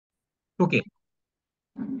Okay.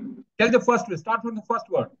 Tell the first word. Start from the first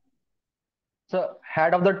word. So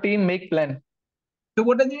head of the team make plan. So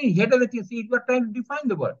what does it mean? Head of the team. See, you are trying to define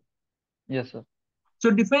the word. Yes, sir.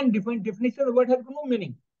 So definition of the word has no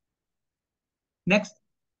meaning. Next.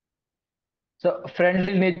 So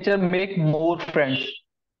friendly nature make more friends.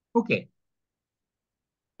 Okay.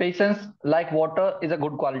 Patience like water is a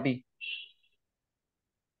good quality.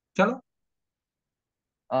 Chalo.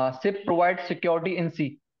 Ship provides security in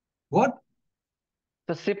sea. What?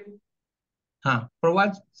 The ship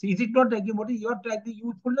Provides. See, is it not like what is your track the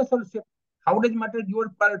usefulness of ship? How does it matter your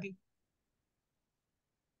quality?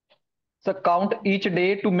 so count each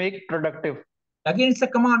day to make productive. Again, it's a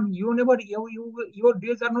command. Your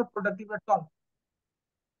days are not productive at all.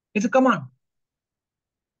 It's a command.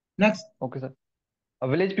 Next. Okay, sir.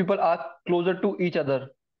 Village people are closer to each other.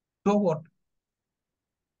 So what?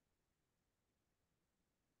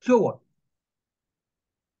 So what?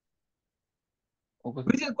 Okay,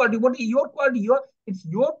 Which is quality? What is your quality? It's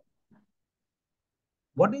your.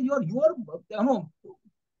 What is your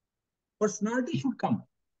personality should come.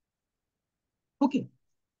 Okay.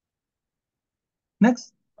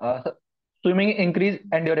 Next. So swimming increase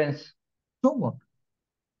endurance. So what?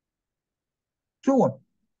 So what?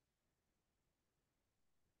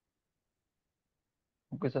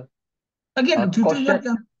 Okay, sir. Again,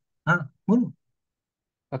 Question. बोलो.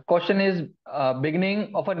 A question is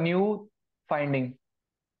beginning of a new finding.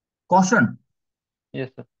 Caution. Yes,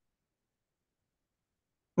 sir.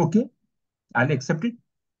 Okay. I'll accept it.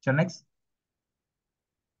 So next.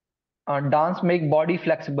 Dance make body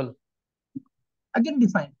flexible. Again,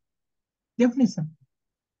 define. Definition.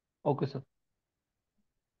 Okay, sir.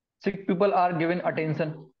 Sick people are given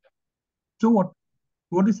attention. So what?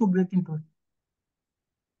 What is so great into it?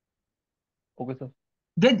 Okay, sir.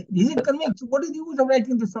 Then is it conveying? So what is the use of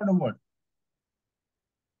writing this sort of word?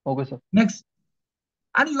 Okay, sir. Next.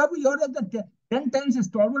 And you have the 10 times a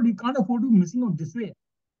stalwart, you can't afford to be missing out this way.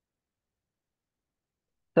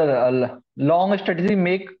 Sir, long strategy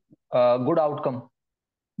make good outcome.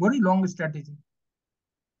 What is long strategy?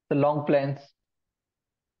 The long plans.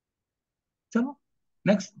 Chalo.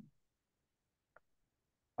 Next.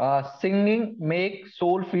 Singing make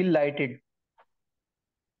soul feel lighted.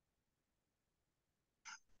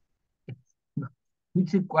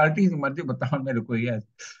 Which qualities मर्जी बताओ मेरे को यार.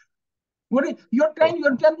 What is you're trying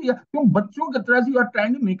तुम बच्चों की तरह से you are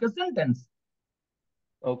trying to make a sentence.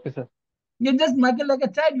 Okay, sir. You're just making like a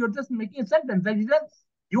child. You're just making a sentence. That is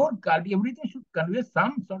your quality. Everything should convey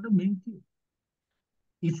some sort of meaning to you.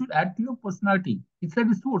 It should add to your personality. It's a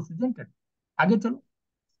resource, isn't it? आगे चलो.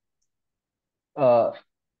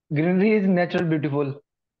 Greenery is natural beautiful.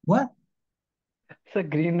 What? So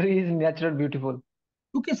greenery is natural beautiful.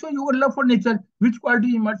 Okay, so your love for nature, which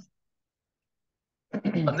quality emerge?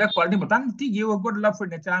 15 quality बताना ठीक. You have got love for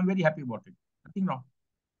nature. I'm very happy about it. Nothing wrong.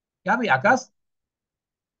 क्या भाई आकाश?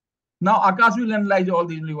 Now Akash will analyze all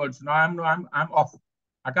these words. Now I'm off.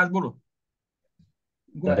 Akash बोलो.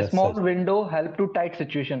 Go The ahead. small window help to tight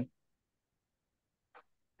situation.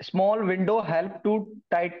 Small window help to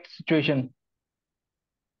tight situation.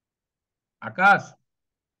 Akash.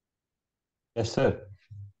 Yes, sir.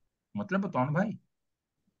 मतलब बताओ ना भाई.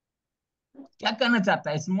 क्या कहना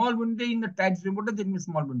चाहता है? Small window in the tight situation. What does it mean,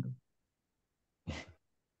 small window?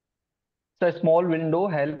 So small window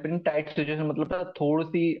help in tight situation. मतलब थोड़ी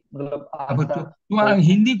सी मतलब अब आता. तुम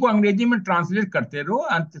हिंदी को अंग्रेजी में ट्रांसलेट करते रहो,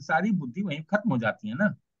 अंत सारी बुद्धि वहीं खत्म हो जाती है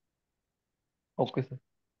ना. Okay, sir.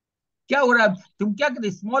 क्या हो रहा है? तुम क्या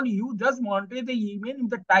कहते? Small you just wanted the even in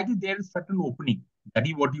the title there is certain opening. That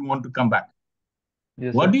is what you want to come back.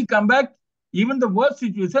 Yes, What sir. do you come back? Even the worst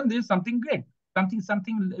situation, there is something great, something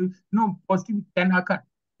positive can occur.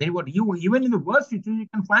 Then what you even in the worst situation you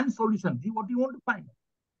can find solution. See what you want to find.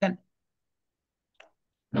 Then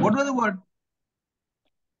what was the word?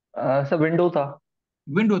 So window था.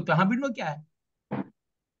 Window. तो हाँ window क्या है?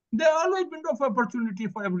 There are always window of opportunity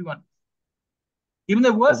for everyone. Even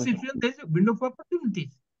the worst Okay, situation, there is a window for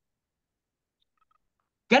opportunities.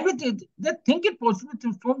 Can we think it possible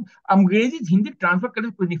to from अंग्रेजी Hindi transfer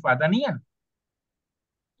करने कोई नहीं फायदा नहीं है.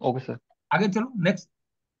 Okay, sir. आगे चलो next.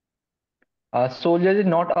 Soldier is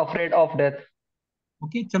not afraid of death.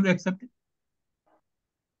 Okay, चलो accept it.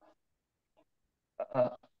 Uh,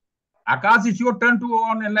 Akash, it's your turn to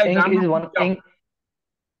analyze. ink is one ink.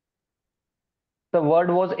 The word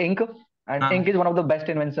was ink, and ink is one of the best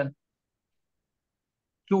invention.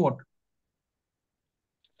 So what?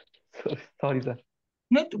 Sorry, sir.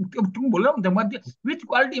 नहीं तुम बोलो which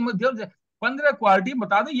quality 15 quality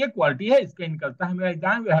बता दो. ये quality है, इसका निकलता है. मेरा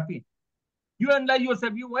exam happy. You analyze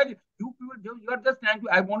yourself. You people, you are just trying to.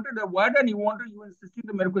 I wanted a word and you wanted you insisting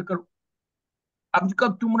to मेरे को करो. अब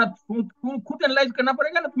कब तुम खुद एनालाइज करना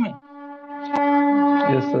पड़ेगा ना तुम्हें.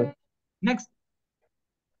 Yes, sir. Next.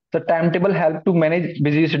 The timetable help to manage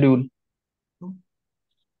busy schedule.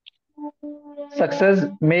 Success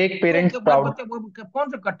make parents proud.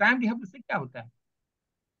 कौन सा टाइम टेबल से क्या होता है?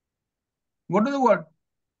 What is the word?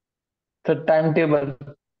 The timetable.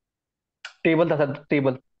 Table था सर.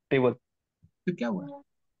 Table. तो क्या हुआ?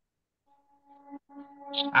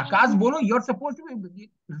 आकाश बोलो, you are suppose to be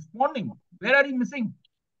responding. Where are you missing?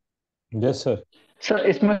 Yes, sir. Sir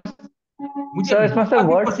इसमें मुझे सर इसमें सर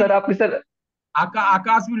वर्ड सर आपकी sir.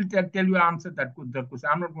 Akash will tell you answer that question.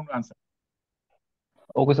 I am not going to answer.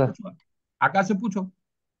 Okay sir. पूछो, आकाश से पूछो.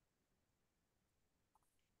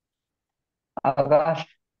 आकाश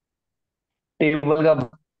table का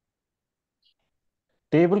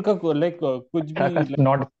Table का कुछ भी आकाश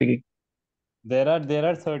not speaking. there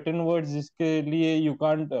are certain words जिसके लिए you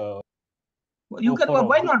can't You go can, for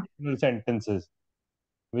why not? optional sentences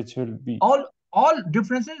which will be All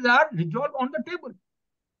differences are resolved on the table.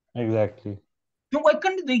 exactly. So why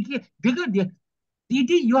can't they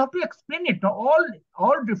you have to explain it.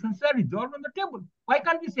 All differences are resolved on the table. Why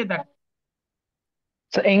can't we say that?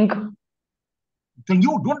 Sir ink. So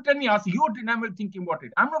you don't tell me, ask you, and I will thinking about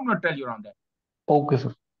it. I'm not going to tell you on that. Okay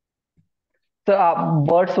sir. Sir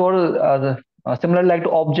words were similar like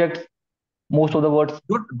to objects. Most of the words.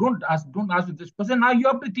 Don't ask this question. Now you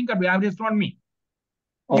have to think about it. It's not me.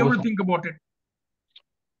 You have to think about it.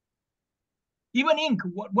 Even ink.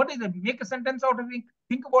 What is it? Make a sentence out of ink.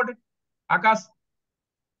 Think about it. Akash.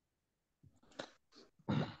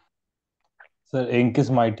 Sir, ink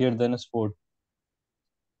is mightier than a sword.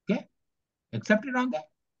 Okay. Accept it on that.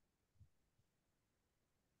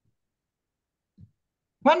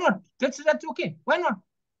 Why not? That's okay. Why not?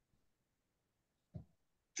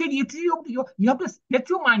 So you have to stretch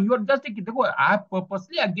your mind. You are just like, I have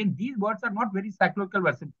purposely, again, these words are not very psychological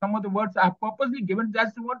words. Some of the words I have purposely given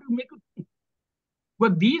just to want to make you think.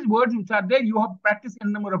 But these words which are there, you have practiced a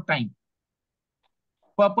number of times.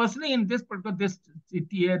 Purposely in this particular this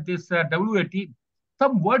WAT,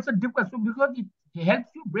 some words are difficult, so because it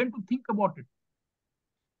helps your brain to think about it.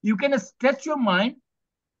 You can stretch your mind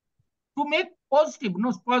to make positive,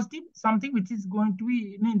 something which is going to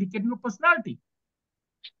be indicating your personality.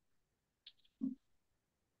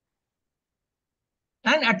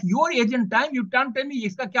 And at your age and time, you can't tell me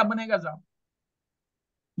iska kya banega saab.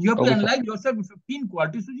 You have to analyze yourself with 15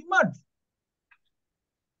 qualities to emerge.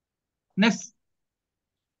 Next.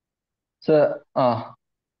 Sir,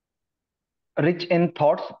 rich in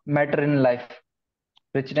thoughts matter in life.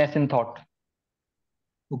 Richness in thought.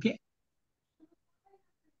 Okay.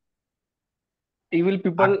 Evil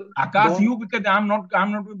people. Akash, you, because I'm not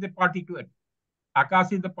with the party to it.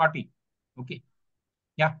 Akash is the party. Okay.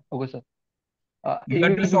 Yeah. Okay, sir. You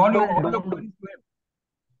can tell all your qualities to him.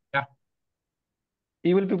 Yeah.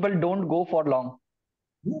 Evil people don't go for long.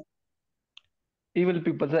 Who? Evil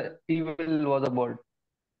people, sir. Evil was a word.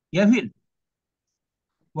 Evil.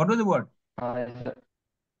 What was the word? Yes, sir.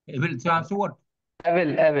 Evil. So what?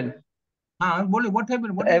 Evil. What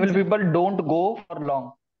happened? What evil people don't go for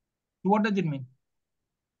long. So what does it mean?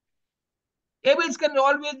 Evils can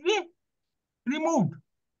always be removed.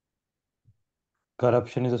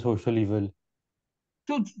 Corruption is a social evil.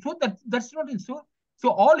 So that's not it. So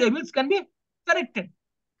all evils can be corrected.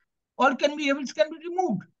 All evils can be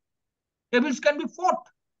removed. Evils can be fought.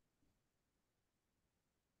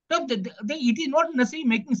 So it is not necessarily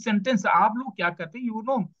making sentence. आप लोग क्या करते हैं? You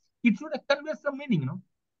know, it should convey some meaning,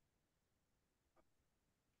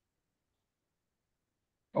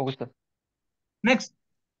 Okay, sir. Next.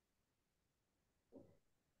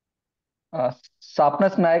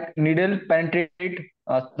 Sharpness knife needle penetrate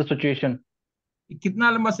the situation. कितना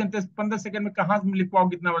लंबा sentence 15 second में कहां से लिख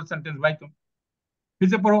पाओगे इतना बड़ा सेंटेंस भाई तुम? फिर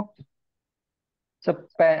से पढ़ो.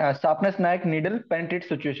 Sharpness knife needle penetrate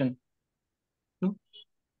situation.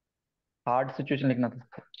 Hard situation लिखना था.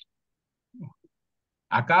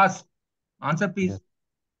 आकाश, answer please.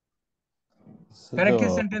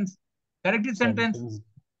 Corrected sentence.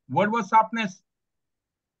 What was sharpness?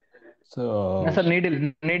 So. Yes, sir.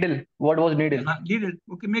 Needle. What was needle? Needle.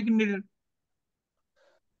 Okay, make it needle.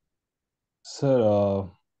 Sir,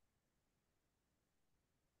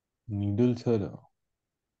 needle, sir.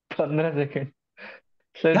 15 seconds.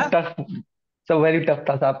 Sir, tough. So very tough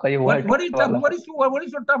था आपका ये word. What is tough? What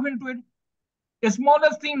is so tough into it? The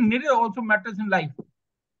smallest thing, needle also matters in life.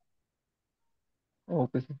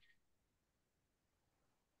 Okay, sir.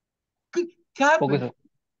 Okay, sir.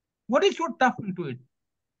 What is so tough into it?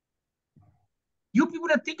 You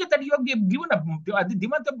people are thinking that you have given up.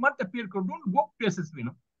 The month appear. Don't go places,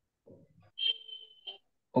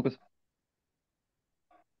 Okay, sir.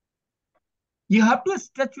 You have to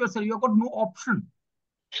stretch yourself. You have got no option.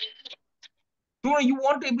 You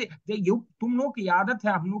want तुम लोग की आदत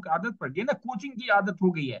है, हम लोग की आदत पड़ गई ना, कोचिंग की आदत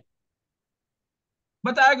हो गई है।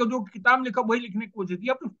 बताएगा जो किताब लिखा वही लिखने की कोशिश। You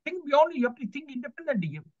have to think beyond. You have to think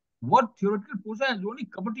independently. What theoretical portion is only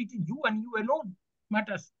cover teaching you and you alone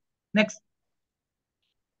matters. Next.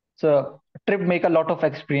 So trip make a lot of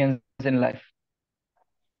experience in life.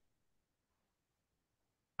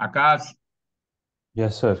 Akash.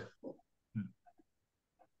 Yes, sir.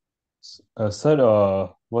 Sir,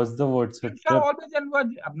 what's the word? Sir, Trips are always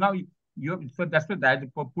involved. Now you so that's why that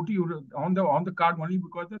put you on the card only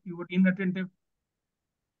because of you were inattentive.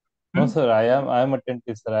 No, sir, I am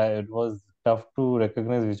attentive, sir. It was tough to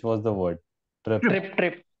recognize which was the word. Trip.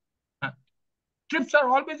 Trip. Trips are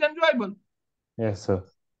always enjoyable. Yes, sir.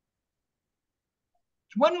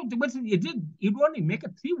 One of the but it only make a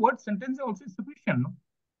 3-word sentence also sufficient. No?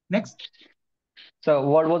 Next. So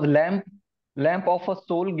what was lamp? Lamp of a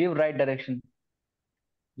soul give right direction.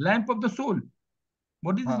 Lamp of the soul.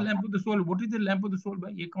 What is this lamp of the soul? What is the lamp of the soul?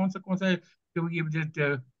 भाई ये कौन सा है?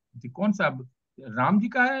 ये कौन सा राम जी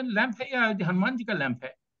का है लैंप है या हनुमान जी का लैंप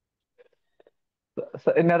है?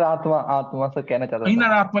 इनर आत्मा से कहना चाहता था।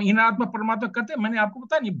 इनर आत्मा परमात्मा कहते हैं। मैंने आपको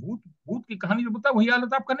बताया नहीं, भूत की कहानी जो बताया वही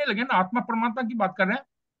हालत आप करने लगे ना। आत्मा परमात्मा की बात कर रहे हैं।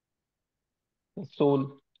 Soul.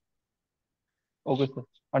 Okay sir,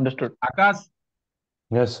 understood. Akash.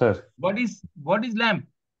 Yes, sir. What is lamp?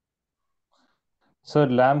 Sir,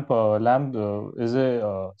 lamp is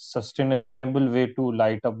a sustainable way to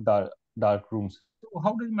light up dark rooms. So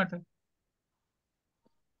how does it matter?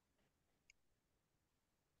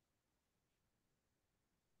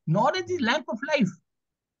 Knowledge is lamp of life.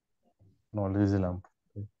 Knowledge is a lamp.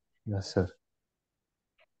 Yes, sir.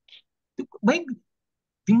 तो भाई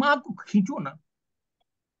दिमाग को खींचो ना।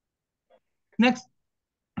 Next.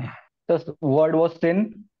 The word was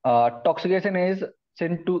sin. Toxication is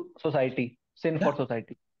sin to society. Sin for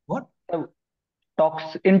society. What?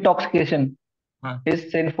 Intoxication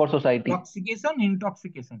is sin for society.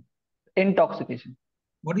 Intoxication. Intoxication.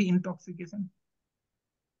 What is intoxication?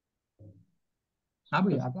 हाँ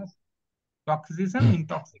भाई आकाश।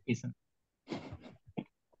 Intoxication.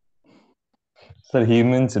 Sir, he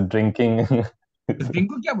means drinking. Drink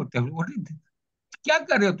को क्या बोलते हैं? क्या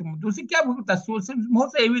कर रहे हो तुम? तुझे क्या बोलता है? सोशल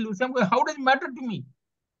बहुत से एविल उसे हमको how does matter to me?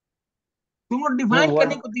 तुम लोग डिफाइन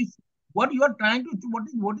करने को this what you are trying to what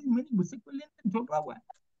is meaning मुझसे कोई लेन छोड़ रहा हुआ है।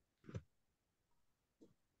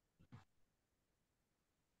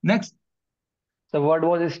 Next. The word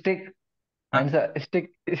was stick, and the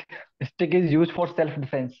stick is used for self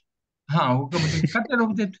defense. हाँ वो करते रहो।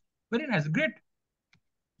 Very nice, great.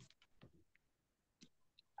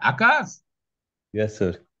 Akash. Yes,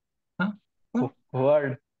 sir.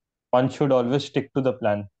 Word. One should always stick to the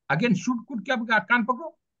plan. Again should could क्या? कान पकड़ो,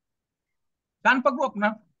 कान पकड़ो अपना,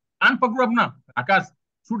 कान पकड़ो अपना। आकाश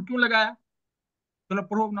शुड क्यों लगाया? चलो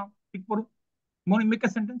पढ़ो अपना, ठीक पढ़ो। Moni make a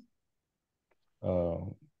sentence.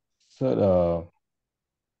 Sir,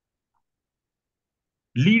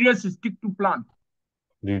 leaders stick to plan.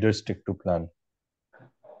 leaders stick to plan.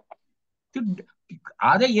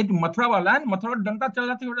 आ जाए ये मथुरा वाला है, मथुरा डंडा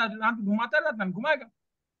चलाते घुमाता रहता है, घुमाएगा।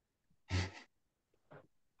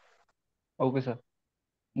 Okay, sir.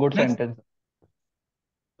 Good Next. sentence.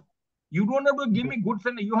 You don't have to give me good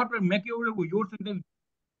sentence. You have to make your sentence.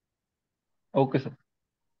 Okay, sir.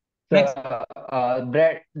 Next.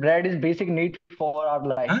 Bread is basic need for our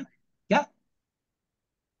life. Huh? क्या?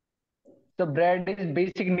 The bread is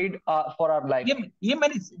basic need for our life. ये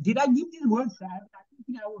मैंने did I give these words? I don't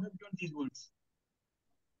think I would have done these words.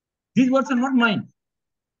 These words are not mine.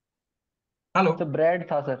 Hello. The bread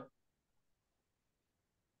था sir.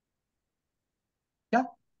 क्या?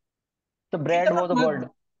 The bread was a word.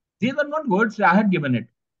 These are not words I had given it.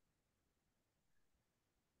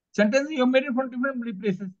 Sentences you have made it from different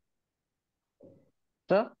places.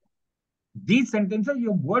 Sir? These sentences,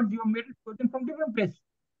 your words, you have made it from different places.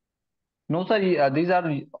 No, sir. These are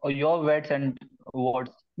your words and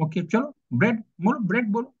words. Okay, chalo. Bread. More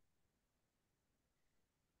bread bolo.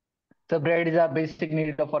 The bread is a basic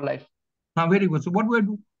need of our life. हाँ, very good. So what do I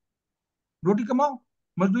do? रोटी कमाओ,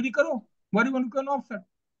 मजदूरी करो. What do you want to call offset?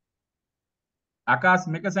 Akash,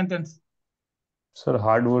 make a sentence. Sir,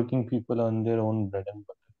 hardworking people earn their own bread and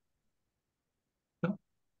butter. So,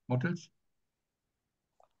 what else?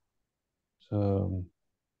 So,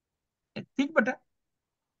 think better.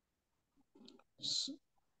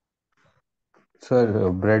 Sir,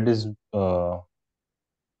 bread is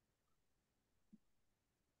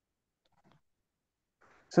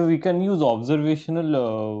so we can use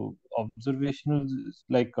observational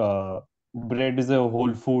like bread is a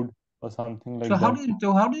whole food. or something like So how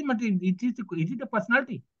that. do you matter? Is it a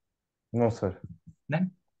personality? No, sir.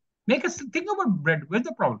 Then make us think about bread. Where's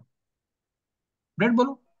the problem? Bread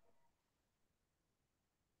bolo.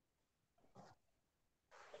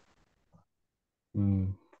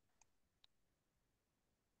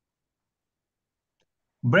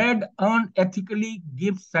 Bread earned ethically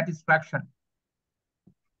gives satisfaction.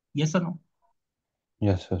 Yes or no?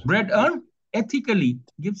 Yes, sir. Bread earned ethically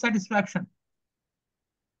gives satisfaction.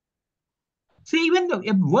 See, even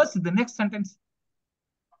the worse, the next sentence.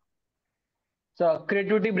 So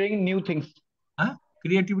creativity bring new things.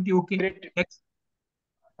 Creativity, okay. Next.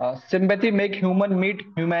 Sympathy make human meet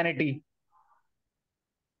humanity.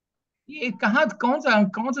 ये कौन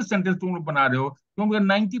सा sentence तुम लोग बना रहे हो? तुम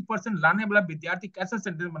 90% लाने वाला विद्यार्थी कैसा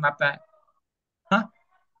सेंटेंस बनाता है? हाँ,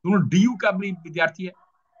 तुम लोग DU का भी विद्यार्थी है.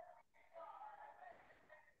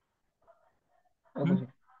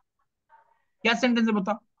 क्या सेंटेंस है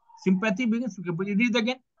बताओ? Sympathy begins, read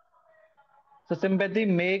again. So sympathy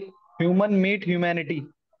make human meet humanity.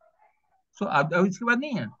 सो अब इसके बाद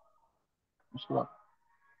नहीं है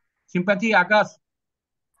sympathy. Akash.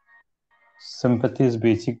 Sympathy is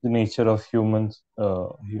basic nature of humans.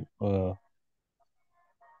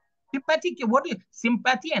 Sympathy के what is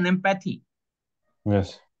sympathy and empathy?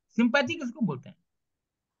 Yes. Sympathy किसको बोलते हैं?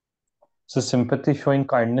 So sympathy showing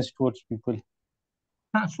kindness towards people.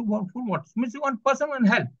 हाँ, so for what? Means you want person and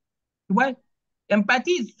help. Why?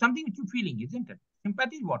 Empathy is something which you feeling, isn't it?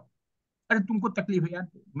 Sympathy is what? अरे तुमको तकलीफ है यार,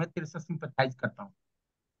 मैं तेरे साथ sympathize करता हूँ.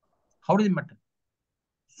 How does it matter?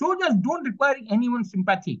 Soldiers don't require anyone's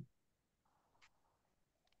sympathy.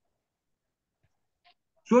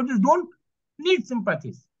 Soldiers don't need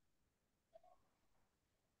sympathies.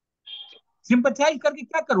 Sympathize करके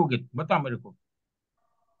क्या करोगे? बताओ मेरे को.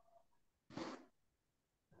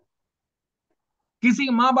 किसी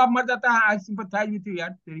का माँ बाप मर जाता है, आई सिंपैथाइज विद यू, यार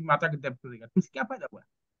तेरी माता की डेथ करेगा, तो क्या फायदा हुआ?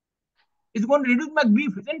 It's going to reduce my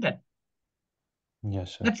grief, isn't it?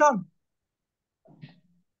 Yes, sir. That's all.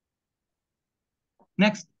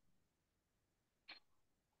 Next.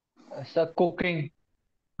 So cooking.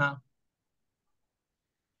 हाँ.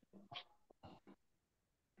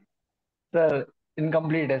 Sir,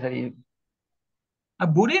 incomplete है सर ये.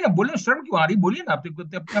 अब बोलिए ना, बोलिए, शर्म क्यों आ रही? बोलिए ना,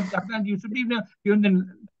 अपना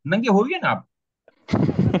नंगे हो गए ना आप.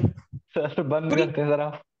 सर बंद करते सर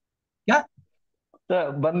आप. क्या?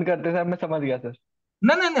 सर बंद करते सर, मैं समझ गया सर.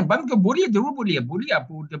 ना ना ना, बंद क्यों? बोलिए, जरूर बोलिए, बोलिए. आप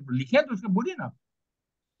जब लिखे तो उसको बोलिए ना.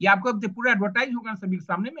 ये आपको अब पूरा एडवर्टाइज होगा सभी के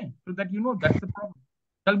सामने में, so that you know that's the problem.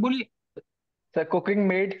 कल बोलिए. Sir, cooking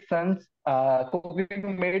made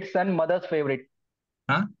son mother's favorite.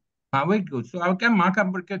 हाँ हाँ, वेरी गुड. सो अब क्या, माँ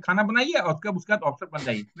का खाना बनाइए और उसका ऑफिसर बन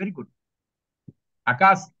जाइए. Very good.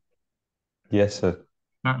 आकाश. Yes, sir.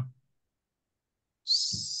 हाँ.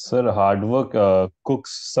 Sir, hard work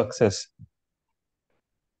cooks success.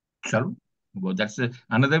 चलो, well, that's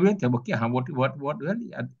another way. Okay, what? Well,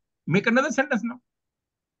 make another sentence now.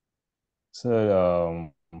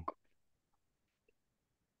 Sir,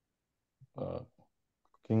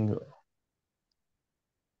 cooking.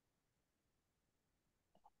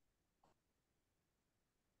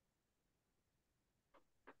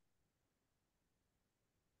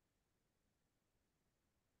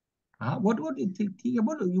 What you think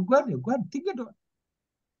about? You got think it.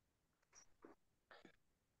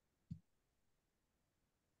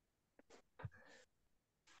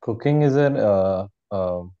 Cooking is an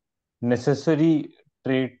necessary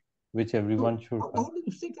trait which everyone should have. How do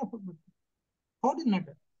you say? How does it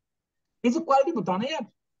matter? It's a quality बताना यार.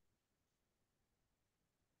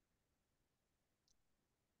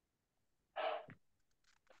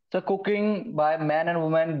 So cooking by man and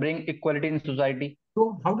woman bring equality in society.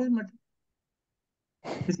 So how does it matter?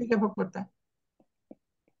 इससे क्या फर्क पड़ता है?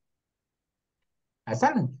 ऐसा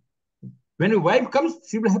नहीं. When your wife comes,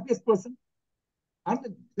 she will be the happiest person.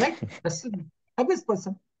 Right? That's the happiest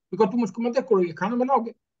person. Because तुम उसको मदद करोगे, खाना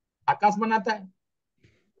बनाओगे. आकाश बनाता है.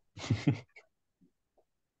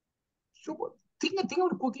 So think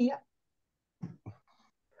about cooking यार.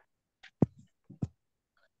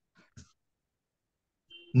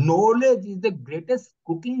 Knowledge is the greatest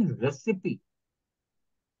cooking recipe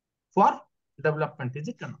for development, is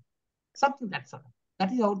it or not? Something that sort of.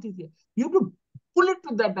 That is how it is here. You have to pull it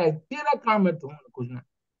to that eye. तेरा काम है तुम खोजना.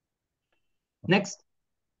 Next.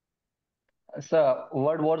 So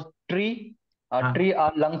word was tree. Tree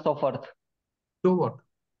are lungs of earth. So what?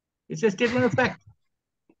 It's a statement of fact.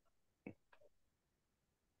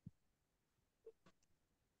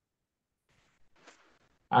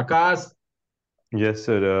 Akash. Yes,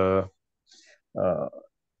 sir.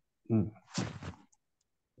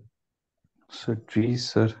 So trees,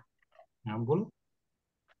 sir. हाँ बोलो.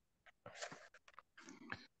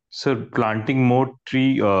 Sir, planting more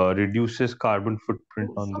tree reduces carbon footprint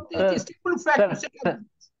on the planet. Sir,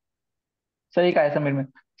 sir, एक आया समझ में.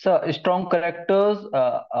 Sir, strong characters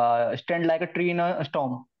stand like a tree in a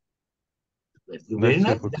storm. Very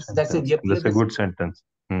nice. That's a good sentence.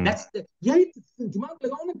 That's यही दिमाग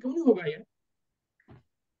लगाओ ना, क्यों नहीं होगा यार?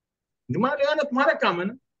 दिमाग लगाना तुम्हारा काम है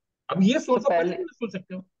ना. अब ये सोचो, पहले नहीं सोच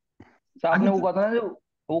सकते हो. आपने वो कहा था ना, जो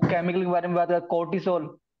वो केमिकल के बारे में बात किया,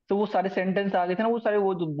 कोर्टिसोल, तो वो सारे सेंटेंस आ गए थे ना, वो सारे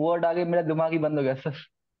वो वर्ड आ गए, मेरा दिमाग ही बंद हो गया सर.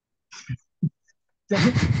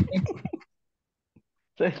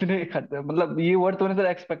 सर इतने खतरे, मतलब ये वर्ड तो मैंने सर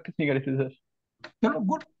एक्सपेक्ट नहीं करे थे सर. चलो,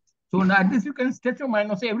 good. So now at least you can stretch your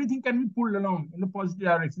mind and say everything can be pulled along in the positive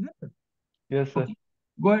direction. Yes, sir. Okay.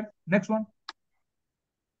 Go ahead. Next one.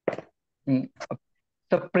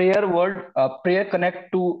 The prayer word, prayer connect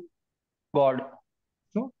to God.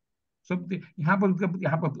 So यहाँ पर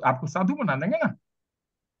आपको साधु बना देंगे ना.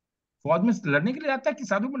 फौज में लड़ने के लिए आता है कि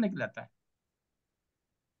साधु बनने के लिए आता है?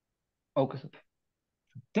 Okay, sir.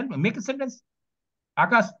 Tell me, make a sentence.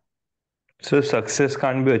 Akash. So success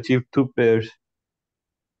can't be achieved through prayers.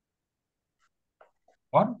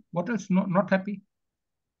 Or what else? Not happy.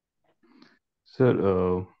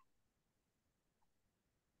 Sir,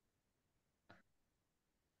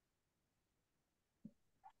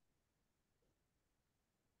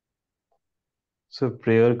 so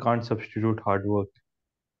prayer can't substitute hard work.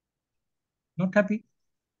 Not happy.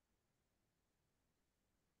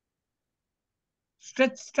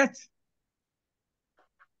 Stretch.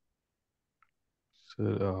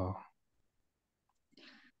 Sir,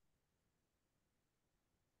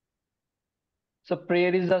 so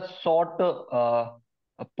prayer is a short a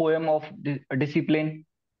poem of discipline.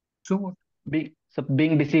 So what?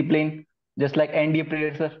 Being disciplined, just like NDA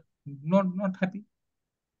prayer, sir. Not happy.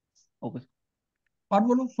 Okay. और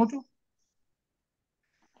बोलो, सोचो.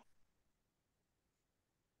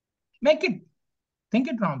 Make it. Think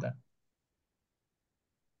it around that.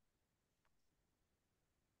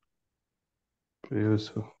 prayer,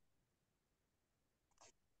 sir.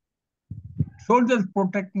 Soldiers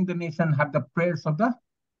protecting the nation have the prayers of the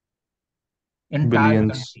entire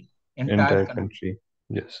Billions. country. Entire country.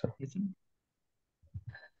 Yes, sir.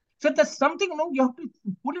 So there's something, you have to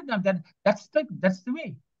pull it down. That's the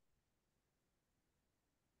way.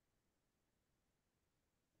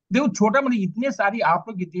 देखो, छोटा मतलब इतने सारी आप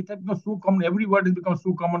लोग इतने so common, every word has become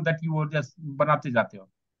so common that you just बनाते जाते हो.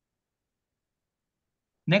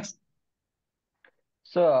 Next.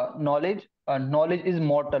 So knowledge is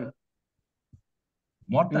mortal.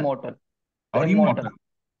 Immortal. Or immortal.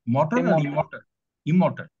 Mortal or immortal?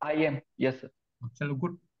 Immortal. I am. Yes, sir. Chalo,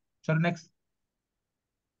 good. So next.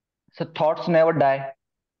 So thoughts never die.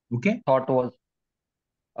 Okay. Thought was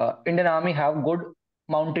Indian Army have good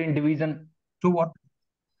mountain division. So what?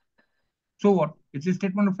 It's a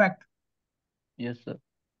statement of fact. Yes, sir.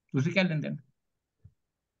 उसे क्या लेन then?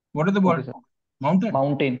 What are the words? Okay,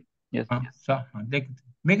 Mountain. Yes. So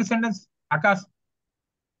make a sentence. Akash.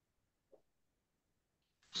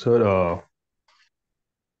 Sir,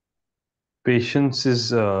 patience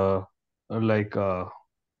is like.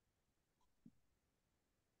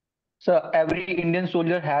 So every Indian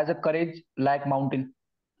soldier has a courage like mountain.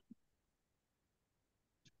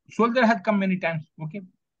 Soldier has come many times. Okay.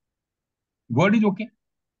 Word is okay.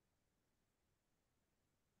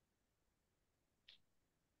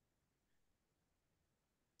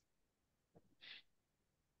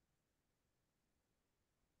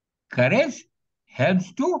 Courage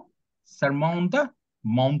helps to surmount the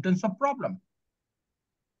mountains of problem.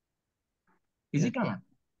 Is it or not?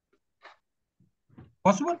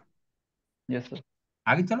 Possible? Yes, sir.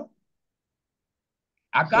 आगे चलो.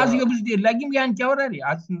 आकाश, ये lagging ज्ञान क्या हो रहा है?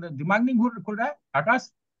 आज दिमाग नहीं खुल रहा है.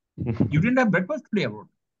 आकाश, you didn't have breakfast today, bro.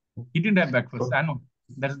 You didn't have breakfast. I know.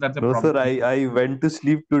 That's the problem. No, sir. I went to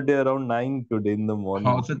sleep today around 9 today in the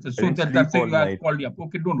morning. So that's why I called you up.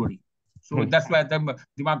 Okay, don't worry. So that's why the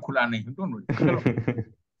दिमाग खुला नहीं. Don't worry. चलो.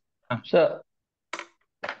 Sir.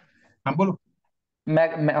 हाँ बोलो.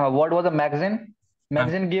 What was a magazine?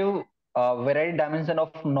 Magazine give a varied dimension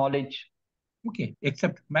of knowledge. Okay,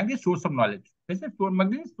 except magazine source of knowledge.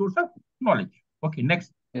 Magazine source of knowledge. Okay,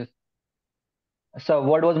 next. Yes. So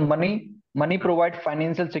what was money? Money provide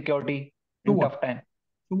financial security in tough time.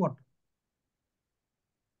 So what?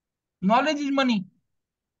 Knowledge is money.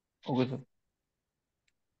 Okay, sir.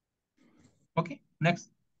 Okay,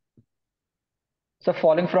 next. So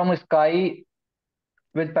falling from a sky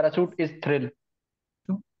with parachute is thrill.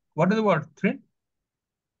 So what is the word? Thrill?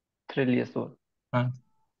 Thrill, yes, sir.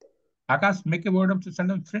 Akash, make a word of the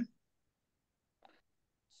sentence. Thrill.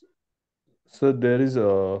 So there is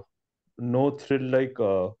no thrill like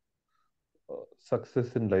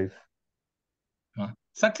Success in life.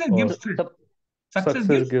 Success Or gives thrill. Success success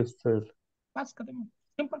gives. gives thrill. Bas khatam.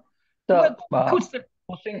 Simple. So, खुश थे.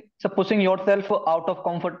 pushing yourself out of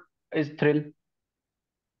comfort is thrill.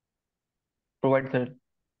 Provide thrill.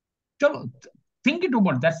 चलो, think it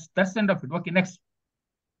over. That's the end of it. Okay, next.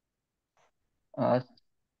 The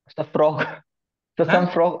frog. So some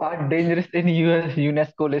frog are dangerous in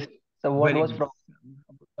UNESCO list. So what Very was good. frog?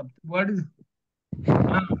 What is?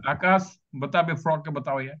 आकाश बता बे frog के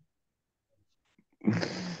बताओ यार.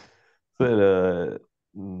 Sir,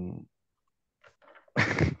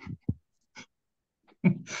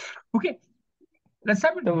 Okay, let's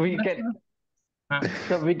have it. So we can. हाँ.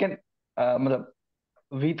 So we can. मतलब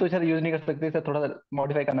we तो शायद use नहीं कर सकते, सर थोड़ा सा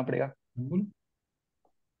मॉडिफाई करना पड़ेगा. बोलो.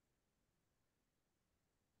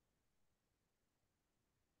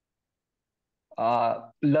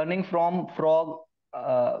 Learning from frog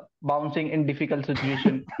bouncing in difficult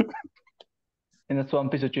situation in the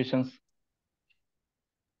swampy situations.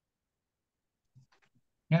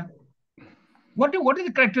 Yeah. What is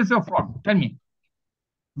the characteristics of frog? Tell me.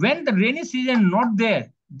 When the rainy season not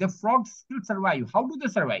there, the frogs still survive. How do they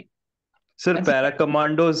survive? Sir,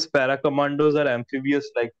 paracommandos are amphibious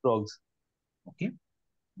like frogs. Okay,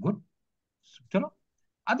 good. So,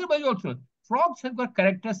 otherwise also, frogs have got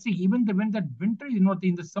characteristics even when the winter is not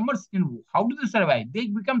in the summer season. How do they survive? They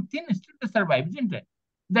become thin, still they survive, isn't it?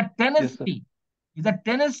 The tenacity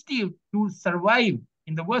to survive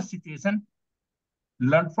in the worst situation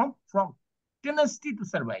learned from frog. Tenacity to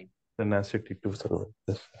survive. Tenacity to survive.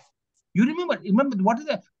 Yes. You remember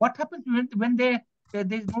what happens when there's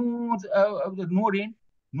no rain,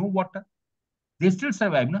 no water? They still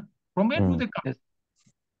survive, no? From where do they come? Yes.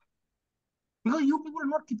 Because you people are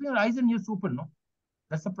not keeping your eyes and ears open, no?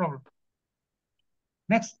 That's the problem.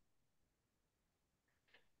 Next.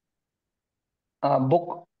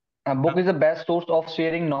 Book is the best source of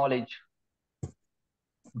sharing knowledge.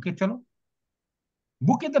 Okay, chalo.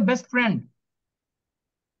 Book is the best friend.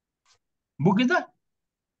 Book is the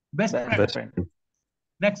best friend.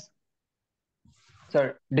 Next.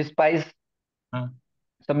 Sir, despise.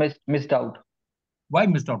 So missed out. Why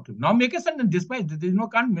missed out? Now make a sentence. Despise. There is no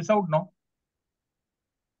can't miss out now.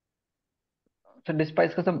 So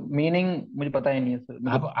despise का सब meaning मुझे पता ही नहीं है sir.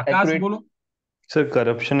 अब आकाश बोलो. Sir,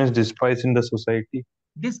 corruption is despised in the society.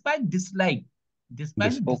 Despise, dislike.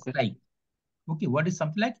 Despise, dislike. Okay, what is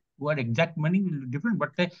something like? What exact meaning will be different,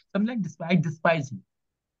 but something like despise, I despise him.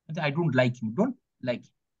 I don't like him. Don't like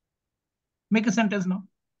him. Make a sentence now.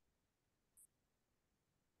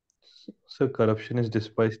 So corruption is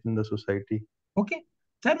despised in the society. Okay.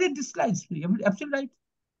 Sadly dislikes. Absolutely right.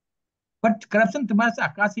 But corruption,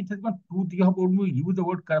 Akash, it has got truth. You have only used the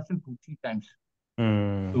word corruption 2-3 times.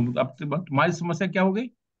 तो अब तुम्हारी समस्या क्या हो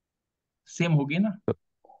गई? Same हो गई ना?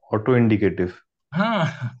 Auto indicative.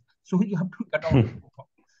 हाँ. So you have to cut out.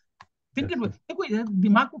 Think it. देखो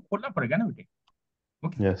दिमाग को खोलना पड़ेगा ना बेटे.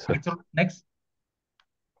 Okay. Yes, sir. चलो next.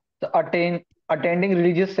 So attending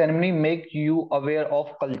religious ceremony make you aware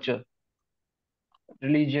of culture.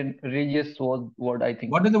 Religious was word I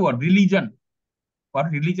think. What is the word? Religion. Or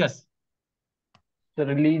religious? The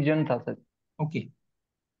religion था sir. Okay.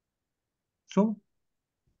 So,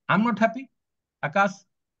 I'm not happy. Akash?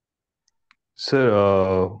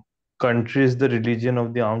 Sir, country is the religion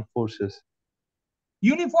of the armed forces.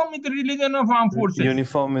 Uniform is the religion of armed forces.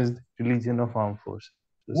 Uniform is the religion of armed forces.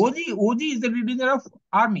 OG is the religion of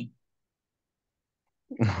army.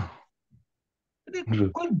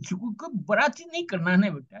 कोई बड़ा चीज नहीं करना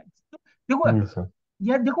है बेटा. देखो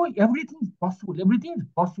यार देखो everything is possible.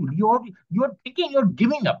 You are thinking, you're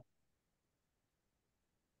giving up.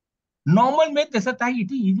 Normal में जैसा था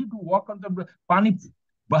it is easy to walk on the पानी.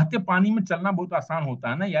 बहते पानी में चलना बहुत आसान होता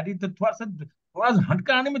है ना यार. ये तो थोड़ा सा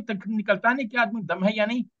हटका आने में तक निकलता नहीं कि आदमी दम है या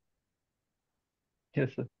नहीं.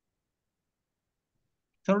 Yes sir.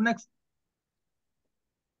 चलो next.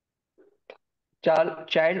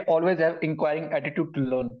 Child always have inquiring attitude to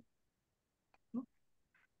learn.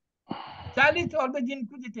 Child is always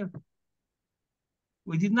inquisitive.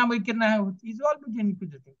 वो जितना वही करना है is always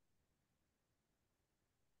inquisitive.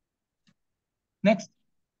 Next.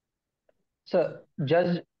 Sir,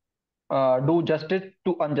 judge do justice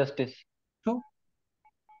to injustice. So,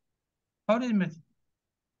 how is it?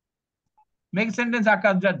 Make a sentence,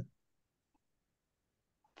 Akash, judge.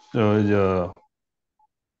 So,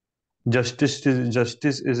 justice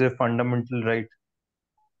is a fundamental right.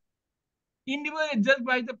 Individual is judged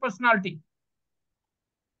by the personality.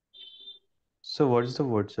 So, what is the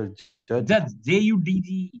word, sir? Judge. Judge.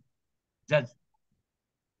 Judge.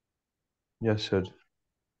 Yes, sir.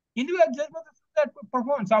 Individual is judged by the that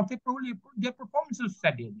performance. I'll take probably their performance in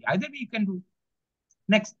society. Either way you can do.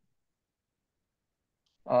 Next.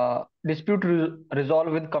 Dispute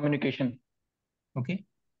resolve with communication. Okay.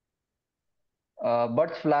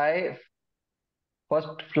 Birds fly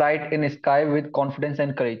first flight in sky with confidence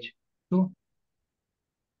and courage. So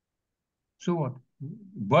what?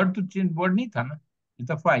 Bird to change bird nahi tha na. It's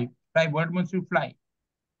a fly. Fly bird must be fly.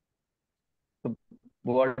 The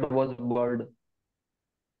word was bird.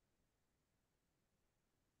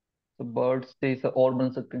 The bird says और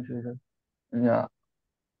बन सकते हैं sir. Yeah.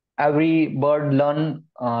 Every bird learn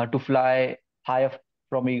to fly high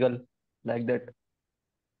from eagle like that.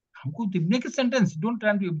 हमको make a sentence. Don't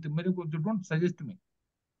try to मेरे को don't suggest to me.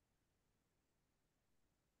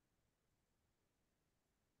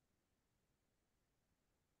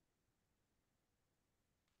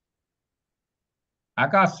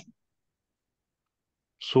 Akash.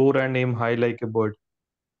 Soar and aim high like a bird.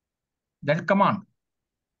 That is command.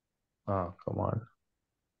 Command.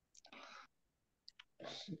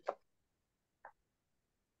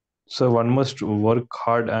 So one must work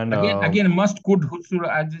hard and again must could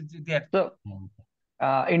there. So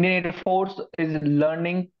Indian Air Force is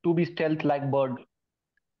learning to be stealth like bird.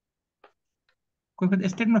 A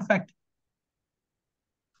statement of fact.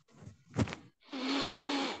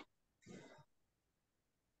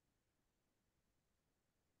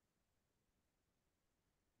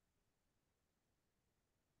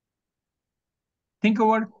 Think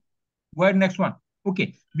over word next one.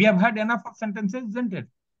 Okay, we have had enough of sentences, isn't it?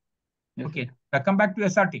 Yes. Okay, I come back to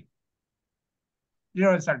SRT.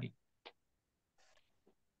 Zero SRT.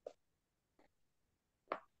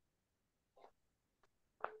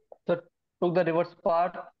 So took the reverse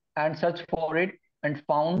path and searched for it and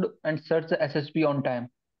found and searched the SSB on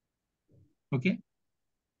time. Okay.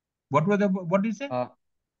 What did you say?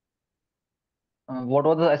 What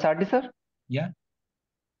was the SRT, sir? Yeah.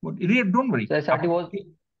 Don't worry. So SRT was.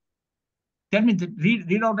 Tell me,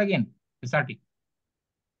 read out again. SRT.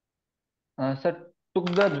 Sir, took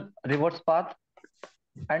the reverse path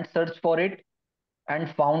and searched for it and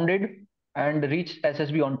found it and reached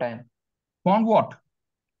SSB on time. Found what?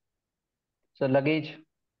 So luggage.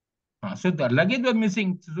 So the luggage was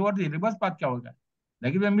missing. So what the reverse path kya hoga?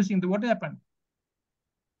 Luggage was missing. So what happened?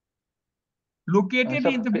 Located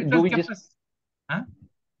in the campus.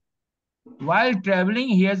 While traveling,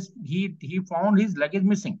 he found his luggage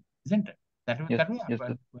missing, isn't it? Yes,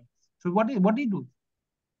 so what did he do?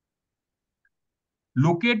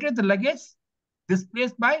 Located the luggage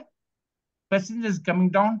displaced by passengers coming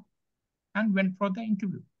down and went for the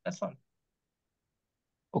interview. That's all.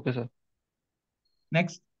 Okay, sir.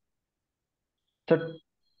 Next. So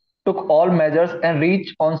took all measures and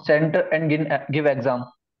reached on center and give exam.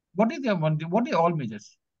 What is all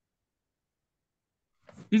measures?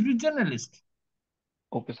 He's a journalist.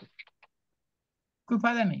 Okay, sir. कोई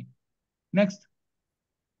फायदा नहीं. Next.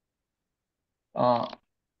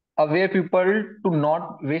 Aware people to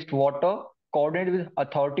not waste water, coordinate with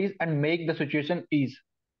authorities, and make the situation ease.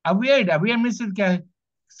 Awareness is kya hai?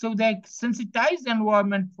 So they sensitize the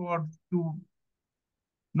environment to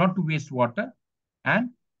not to waste water,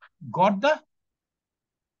 and got the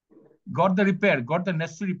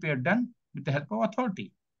necessary repair done with the help of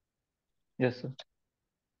authority. Yes, sir.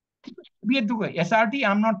 SRT,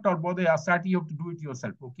 I'm not talking about the SRT, you have to do it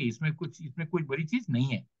yourself. Okay, इसमें कोई बड़ी चीज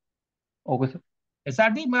नहीं है. Okay, sir.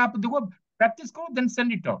 SRT में आप देखो practice करो, then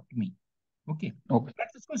send it out to me. Okay.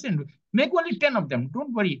 Practice को send. Make only 10 of them.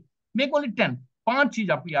 Don't worry. Make only 10. 5 चीज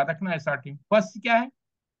आपको याद रखना है SRT. First क्या है?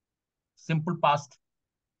 Simple past.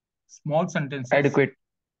 Small sentences.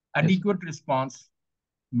 Adequate response.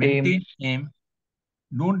 Maintain aim.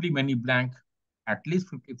 Don't leave any blank. At least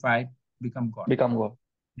 55. Become God.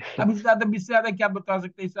 अब इससे ज्यादा क्या बता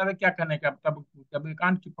सकते हैं? इससे ज्यादा क्या करने का? तब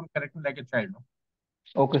can't keep on correcting like a child.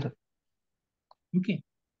 Okay, sir. Okay.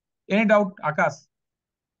 Any doubt, Akash?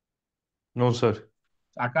 No, sir.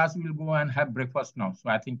 Akash will go and have breakfast now. So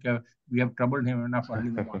I think we have troubled him enough early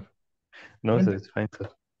in the morning. No, sir, it's fine, sir.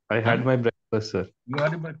 I had my breakfast, sir. You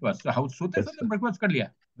had a breakfast. So how सोते सोते breakfast कर लिया?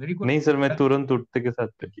 Very good. नहीं sir, मैं तुरंत उठते के साथ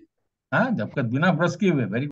कर लिया. हाँ, जब बिना ब्रश किए हुए. Very good.